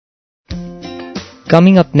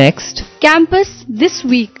Coming up next, Campus This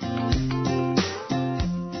Week.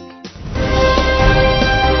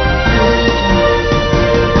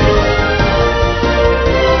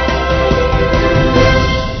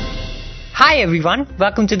 hi everyone,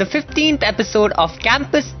 welcome to the 15th episode of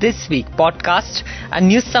Campus This Week podcast, a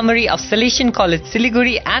news summary of Salesian College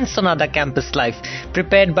Siliguri and Sonada campus life,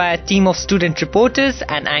 prepared by a team of student reporters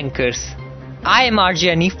and anchors. I am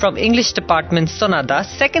RJ Anif from English Department Sonada,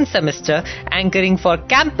 second semester, anchoring for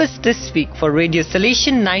Campus This Week for Radio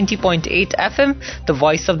Salesian 90.8 FM, the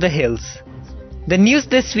voice of the hills. The news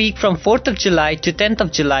this week from 4th of July to 10th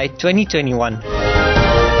of July 2021.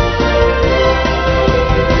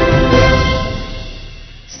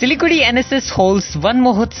 Siliguri NSS holds one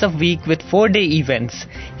Mahotsav week with 4-day events.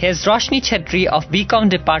 Here's Roshni Chetri of BCom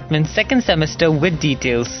Department second semester with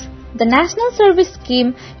details. The National Service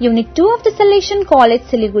Scheme Unit 2 of the Salesian College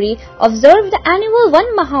Siliguri observed the annual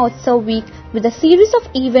One Mahotsav week with a series of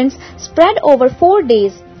events spread over 4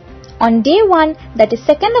 days. On day 1, that is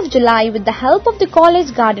 2nd of July, with the help of the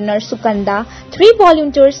college gardener Sukanda, 3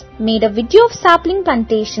 volunteers made a video of sapling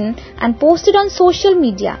plantation and posted on social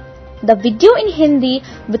media. The video in Hindi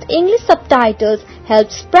with English subtitles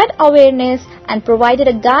helped spread awareness and provided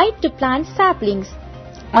a guide to plant saplings.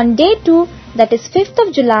 On day 2, that is 5th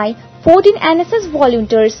of July, 14 NSS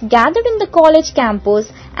volunteers gathered in the college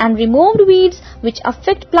campus and removed weeds which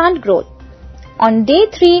affect plant growth. On day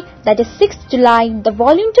 3, that is 6th July, the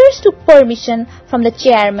volunteers took permission from the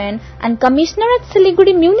chairman and commissioner at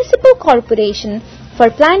Siliguri Municipal Corporation for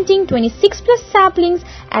planting 26 plus saplings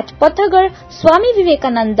at Pathagar Swami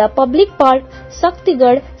Vivekananda Public Park,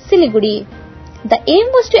 Saktigarh, Siliguri. The aim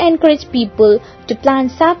was to encourage people to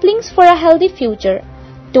plant saplings for a healthy future.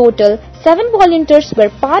 Total 7 volunteers were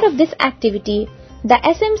part of this activity. The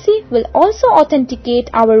SMC will also authenticate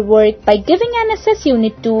our work by giving NSS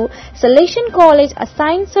Unit 2 Salesian College a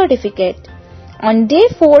signed certificate. On day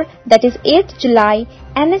 4, that is 8th July,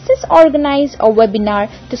 NSS organized a webinar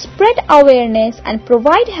to spread awareness and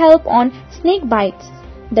provide help on snake bites.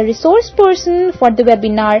 The resource person for the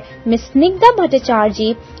webinar, Ms. Snigdha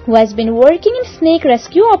Bhattacharjee, who has been working in snake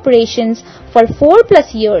rescue operations for 4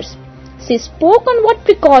 plus years. She spoke on what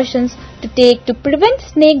precautions to take to prevent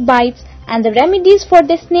snake bites and the remedies for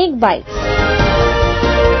the snake bites.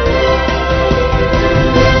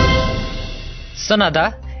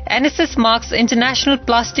 Sonada, NSS marks International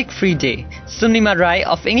Plastic Free Day. Sunima Rai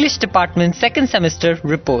of English Department second semester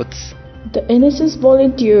reports. The NSS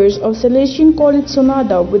volunteers of Salesian College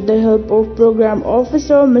Sonada, with the help of Program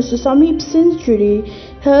Officer Mr. Sameep Century,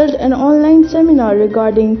 held an online seminar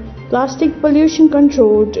regarding plastic pollution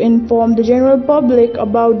control to inform the general public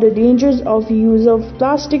about the dangers of use of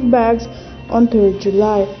plastic bags on 3rd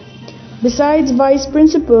July. Besides Vice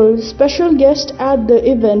Principal, special guest at the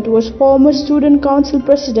event was former Student Council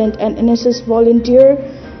President and NSS volunteer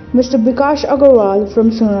Mr. Bikash Agarwal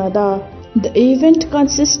from Sonada. The event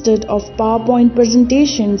consisted of PowerPoint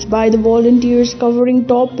presentations by the volunteers covering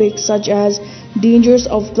topics such as dangers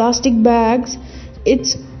of plastic bags,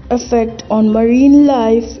 its effect on marine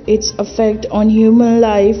life, its effect on human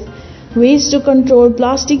life, ways to control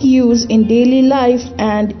plastic use in daily life,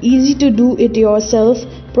 and easy to do it yourself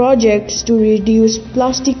projects to reduce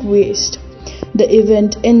plastic waste. The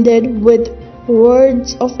event ended with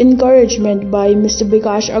words of encouragement by Mr.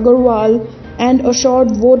 Bikash Agarwal and a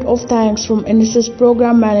short vote of thanks from NSS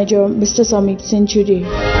Program Manager Mr. Sameep Century.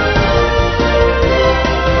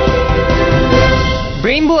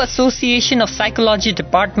 Rainbow Association of Psychology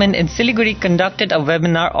Department in Siliguri conducted a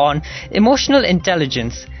webinar on emotional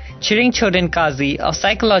intelligence. Chiring Choden Kazi of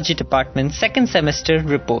Psychology Department second semester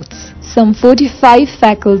reports. Some 45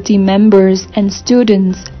 faculty members and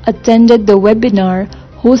students attended the webinar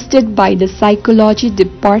hosted by the Psychology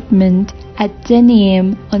Department at 10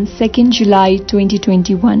 a.m. on 2nd July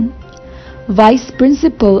 2021. Vice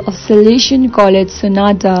Principal of Salesian College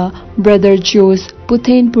Sonada, Brother Jose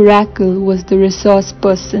Puthain Purakal, was the resource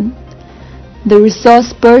person. The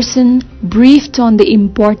resource person briefed on the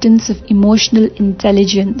importance of emotional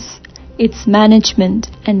intelligence, its management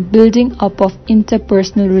and building up of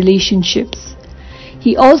interpersonal relationships.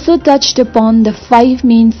 He also touched upon the 5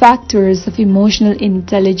 main factors of emotional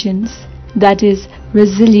intelligence, that is,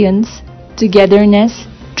 resilience, togetherness,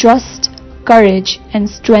 trust, courage, and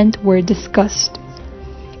strength were discussed.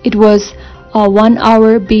 It was a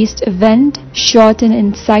 1-hour based event, short and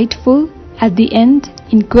insightful. At the end,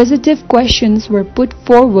 inquisitive questions were put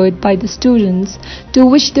forward by the students, to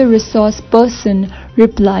which the resource person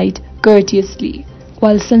replied courteously,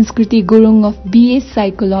 while Sanskriti Gurung of BA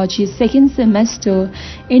Psychology second semester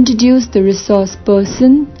introduced the resource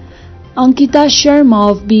person. Ankita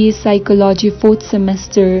Sharma of BA Psychology 4th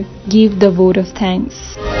semester gave the vote of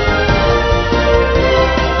thanks.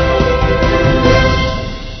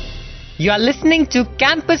 You are listening to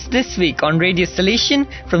Campus This Week on Radio Salesian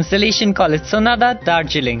from Salesian College Sonada,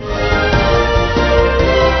 Darjeeling.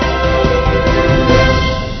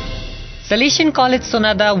 Salesian College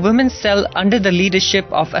Sonada Women's Cell, under the leadership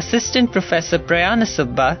of Assistant Professor Prayana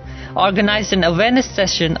Subba, organized an awareness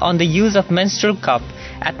session on the use of menstrual cup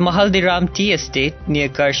at Mahaldiram Tea Estate near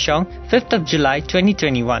Karshong, 5th of July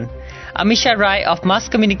 2021. Amisha Rai of Mass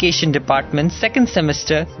Communication Department, 2nd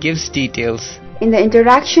semester, gives details. In the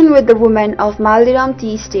interaction with the women of Maldiram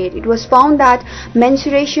Tea Estate, it was found that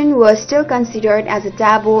menstruation was still considered as a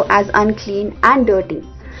taboo, as unclean and dirty.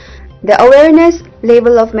 The awareness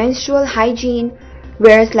level of menstrual hygiene,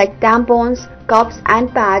 wares like tampons, cups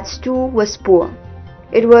and pads too, was poor.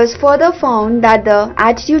 It was further found that the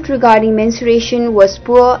attitude regarding menstruation was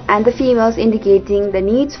poor, and the females indicating the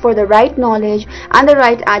needs for the right knowledge and the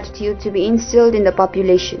right attitude to be instilled in the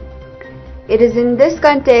population. It is in this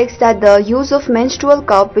context that the use of menstrual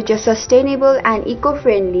cup, which is sustainable and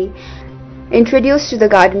eco-friendly, introduced to the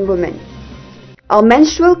garden women. A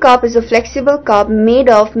menstrual cup is a flexible cup made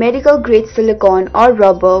of medical-grade silicone or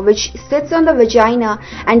rubber which sits on the vagina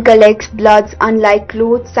and collects bloods, unlike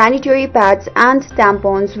clothes, sanitary pads and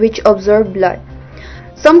tampons which absorb blood.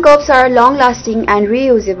 Some cups are long-lasting and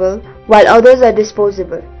reusable, while others are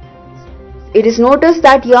disposable. It is noticed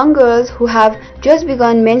that young girls who have just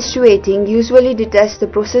begun menstruating usually detest the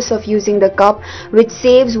process of using the cup, which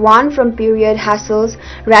saves one from period hassles,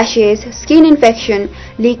 rashes, skin infection,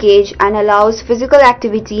 leakage, and allows physical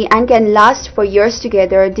activity and can last for years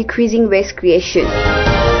together, decreasing waste creation.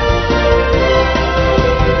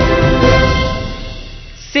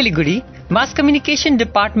 Siliguri, Mass Communication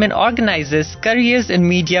Department organizes Careers in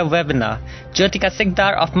Media webinar. Jyotika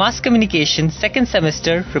Sikdar of Mass Communication, 2nd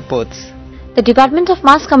semester, reports. The Department of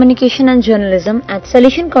Mass Communication and Journalism at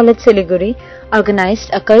Salesian College Siliguri organized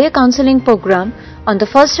a career counseling program on the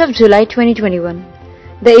 1st of July 2021.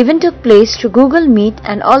 The event took place through Google Meet,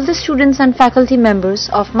 and all the students and faculty members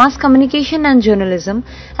of Mass Communication and Journalism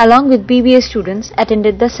along with BBA students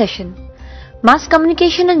attended the session. Mass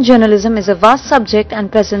Communication and Journalism is a vast subject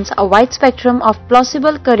and presents a wide spectrum of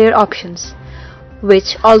plausible career options,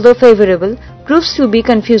 which, although favorable, proves to be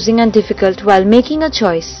confusing and difficult while making a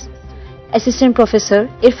choice. Assistant Professor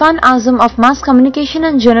Irfan Azam of Mass Communication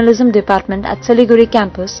and Journalism Department at Siliguri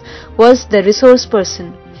campus was the resource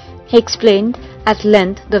person. He explained at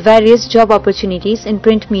length the various job opportunities in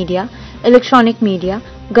print media, electronic media,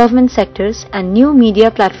 government sectors and new media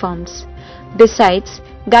platforms. Besides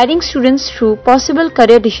guiding students through possible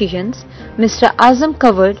career decisions, Mr. Azam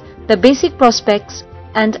covered the basic prospects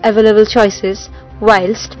and available choices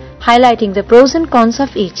whilst highlighting the pros and cons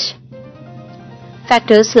of each.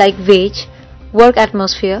 Factors like wage, work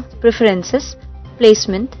atmosphere, preferences,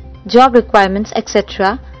 placement, job requirements,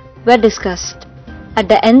 etc. were discussed. At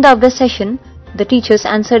the end of the session, the teachers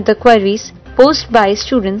answered the queries posed by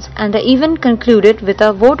students, and the event concluded with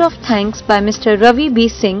a vote of thanks by Mr. Ravi B.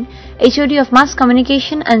 Singh, HOD of Mass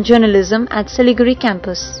Communication and Journalism at Siliguri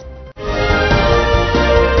campus.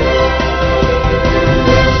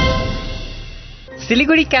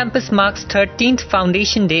 Siliguri campus marks 13th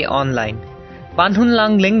Foundation Day online.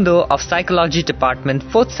 Panhunlang Lingdo of Psychology Department,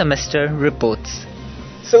 4th semester, reports.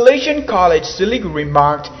 Salesian College Siliguri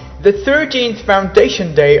marked the 13th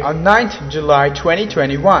Foundation Day on 9th July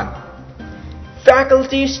 2021.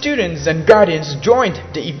 Faculty, students and guardians joined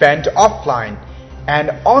the event offline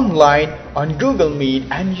and online on Google Meet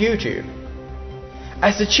and YouTube.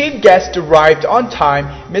 As the chief guest arrived on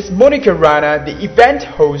time, Ms. Monica Rana, the event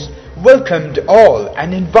host, welcomed all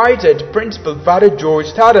and invited Principal Father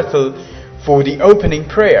George Tadathil for the opening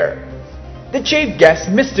prayer. The chief guest,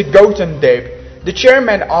 Mr. Gautam Deb, the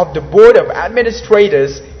chairman of the Board of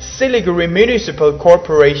Administrators, Siliguri Municipal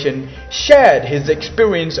Corporation, shared his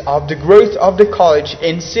experience of the growth of the college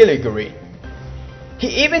in Siliguri. He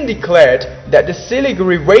even declared that the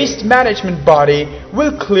Siliguri Waste Management Body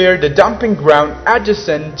will clear the dumping ground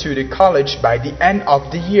adjacent to the college by the end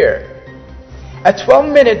of the year. A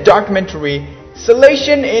 12-minute documentary,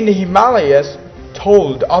 Salesian in the Himalayas,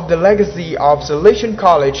 told of the legacy of Salesian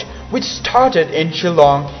College, which started in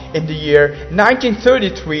Shillong in the year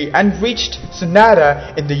 1933 and reached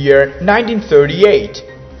Sonada in the year 1938.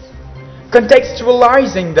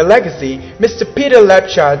 Contextualizing the legacy, Mr. Peter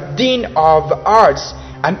Lepcha, Dean of Arts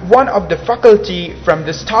and one of the faculty from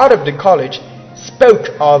the start of the college, spoke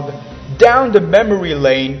of down the memory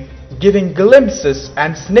lane, giving glimpses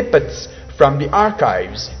and snippets from the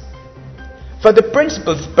archives. For the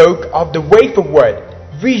principal spoke of the way forward,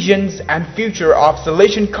 visions and future of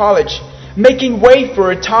Salesian College, making way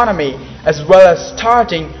for autonomy as well as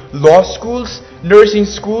starting law schools, nursing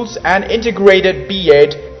schools and integrated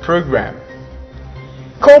B.Ed program.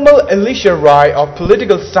 Komal Elisha Rai of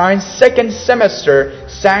Political Science second semester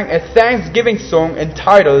sang a Thanksgiving song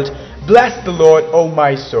entitled Bless the Lord, O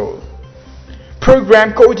My Soul.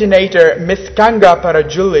 Program coordinator Ms. Kanga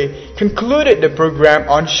Parajuli concluded the program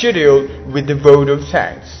on schedule with the vote of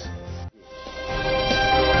thanks.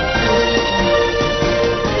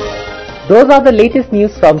 Those are the latest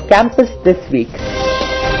news from campus this week.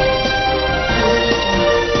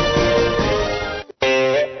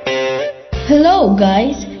 Hello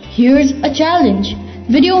guys, here's a challenge.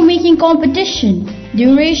 Video making competition.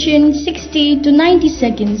 Duration 60 to 90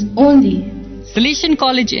 seconds only. Salesian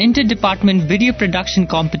College Inter-Department Video Production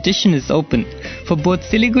Competition is open for both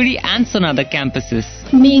Siliguri and Sonada campuses.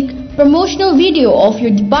 Make promotional video of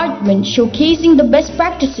your department showcasing the best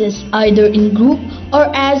practices either in group or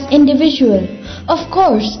as individual. Of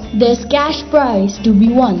course, there's cash prize to be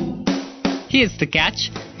won. Here's the catch.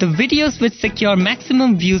 The videos which secure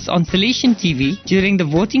maximum views on Salesian TV during the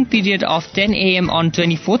voting period of 10 a.m. on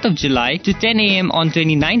 24th of July to 10 a.m. on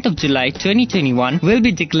 29th of July 2021 will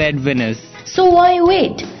be declared winners. So why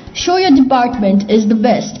wait? Show your department is the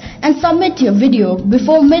best and submit your video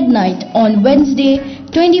before midnight on Wednesday,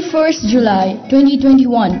 21st July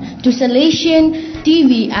 2021 to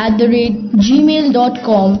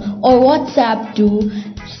salesiantv@gmail.com or WhatsApp to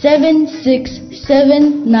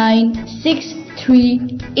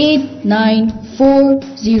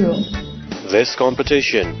 7679638940. This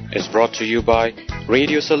competition is brought to you by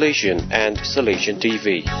Radio Salesian and Salesian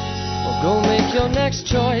TV. Go make your next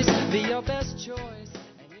choice, be your best choice.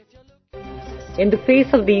 In the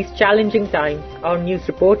face of these challenging times, our news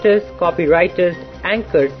reporters, copywriters,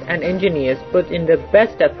 anchors and engineers put in their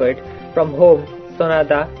best effort from home,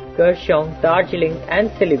 Sonada, Kurseong, Darjeeling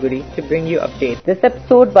and Siliguri to bring you updates. This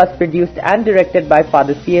episode was produced and directed by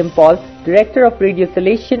Father C.M. Paul, Director of Radio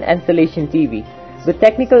Salesian and Salesian TV, with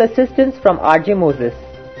technical assistance from R.J. Moses.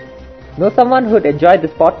 Know someone who'd enjoy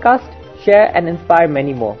this podcast? Share and inspire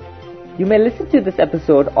many more. You may listen to this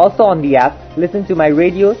episode also on the app. Listen to my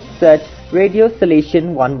radio, search Radio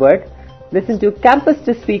Salesian one word. Listen to Campus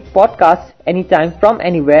This Week podcast anytime from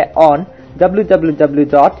anywhere on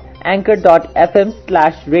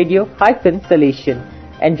www.anchor.fm/radio-salesian.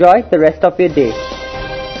 Enjoy the rest of your day.